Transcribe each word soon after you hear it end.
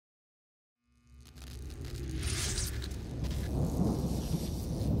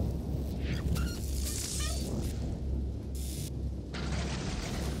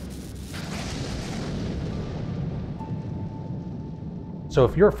So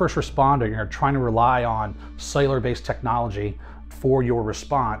if you're a first responder and you're trying to rely on cellular-based technology for your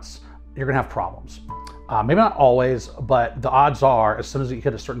response, you're gonna have problems. Maybe not always, but the odds are as soon as you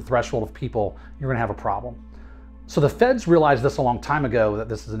hit a certain threshold of people, you're gonna have a problem. So the feds realized this a long time ago that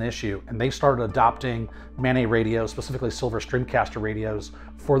this is an issue, and they started adopting MANET radios, specifically Silvus Streamcaster radios,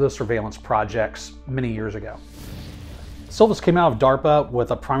 for those surveillance projects many years ago. Silvus came out of DARPA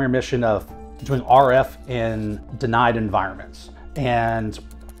with a primary mission of doing RF in denied environments. And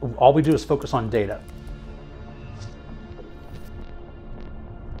all we do is focus on data.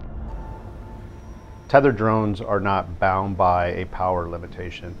 Tethered drones are not bound by a power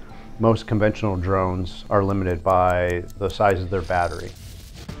limitation. Most conventional drones are limited by the size of their battery.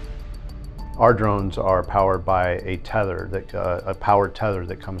 Our drones are powered by a tether, a powered tether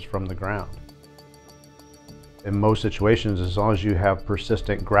that comes from the ground. In most situations, as long as you have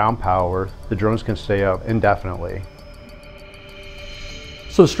persistent ground power, the drones can stay up indefinitely.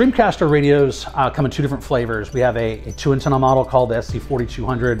 So the Streamcaster radios come in two different flavors. We have a 2-antenna model called the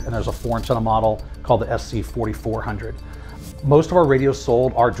SC4200, and there's a 4-antenna model called the SC4400. Most of our radios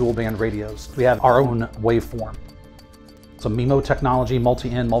sold are dual band radios. We have our own waveform. It's a MIMO technology,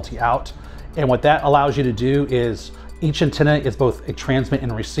 multi-in, multi-out. And what that allows you to do is each antenna is both a transmit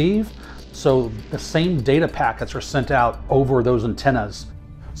and receive. So the same data packets are sent out over those antennas.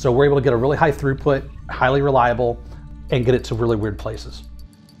 So we're able to get a really high throughput, highly reliable, and get it to really weird places.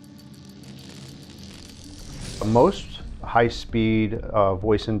 Most high-speed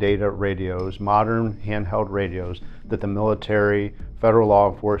voice and data radios, modern handheld radios that the military, federal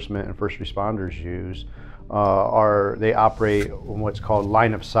law enforcement, and first responders use, they operate on what's called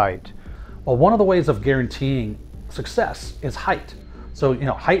line of sight. Well, one of the ways of guaranteeing success is height. So,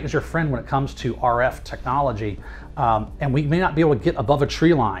 height is your friend when it comes to RF technology. And we may not be able to get above a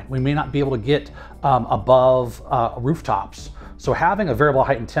tree line. We may not be able to get above rooftops. So having a variable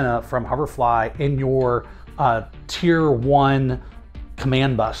height antenna from Hoverfly in your Tier 1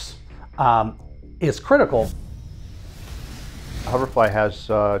 command bus is critical. Hoverfly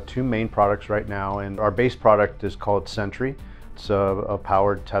has two main products right now, and our base product is called Sentry. It's a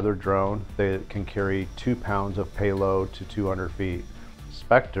powered tethered drone that can carry 2 pounds of payload to 200 feet.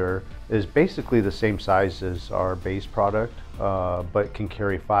 Spectre is basically the same size as our base product, but can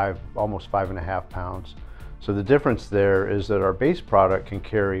carry almost 5.5 pounds. So the difference there is that our base product can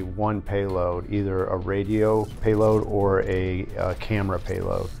carry one payload, either a radio payload or a camera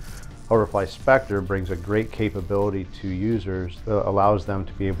payload. Hoverfly Spectre brings a great capability to users that allows them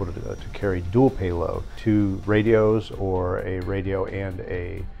to be able to carry dual payload, 2 radios or a radio and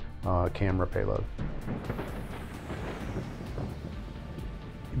a camera payload.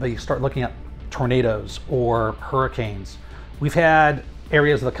 But you start looking at tornadoes or hurricanes. We've had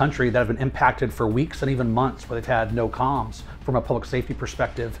areas of the country that have been impacted for weeks and even months where they've had no comms from a public safety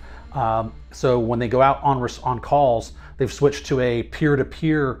perspective. So when they go out on calls, they've switched to a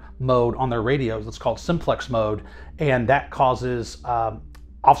peer-to-peer mode on their radios. It's called simplex mode, and that causes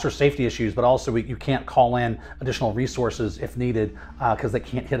officer safety issues, but also you can't call in additional resources if needed because they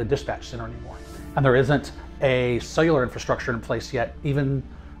can't hit a dispatch center anymore. And there isn't a cellular infrastructure in place yet. Even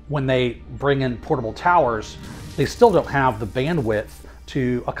when they bring in portable towers, they still don't have the bandwidth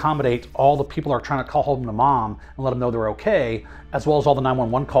to accommodate all the people who are trying to call home to mom and let them know they're okay, as well as all the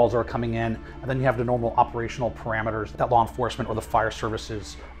 911 calls that are coming in, and then you have the normal operational parameters that law enforcement or the fire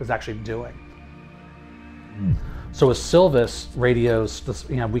services is actually doing. So with Silvus radios,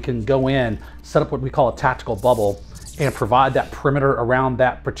 we can go in, set up what we call a tactical bubble, and provide that perimeter around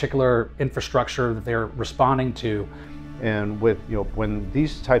that particular infrastructure that they're responding to. And with when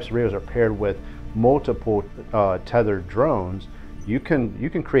these types of radios are paired with multiple tethered drones, you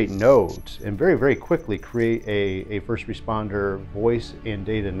can create nodes and very, very quickly create a first responder voice and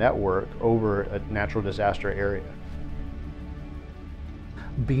data network over a natural disaster area.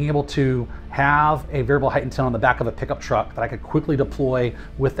 Being able to have a variable height antenna on the back of a pickup truck that I could quickly deploy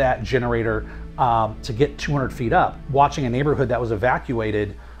with that generator to get 200 feet up. Watching a neighborhood that was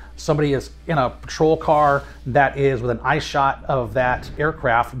evacuated, somebody is in a patrol car that is within eye shot of that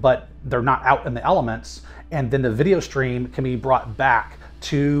aircraft, but they're not out in the elements. And then the video stream can be brought back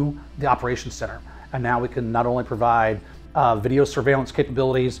to the operations center. And now we can not only provide video surveillance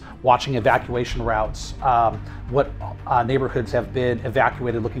capabilities, watching evacuation routes, what neighborhoods have been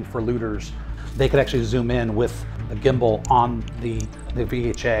evacuated looking for looters. They could actually zoom in with the gimbal on the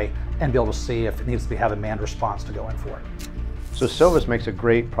VHA and be able to see if it needs to have a manned response to go in for it. So Silvus makes a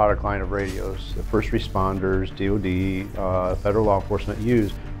great product line of radios. The first responders, DoD, federal law enforcement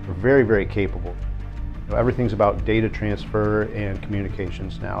use are very, very capable. Everything's about data transfer and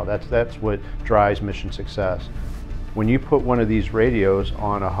communications now. That's what drives mission success. When you put one of these radios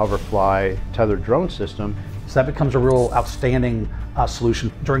on a Hoverfly tethered drone system, so that becomes a real outstanding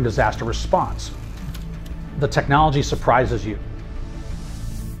solution during disaster response. The technology surprises you.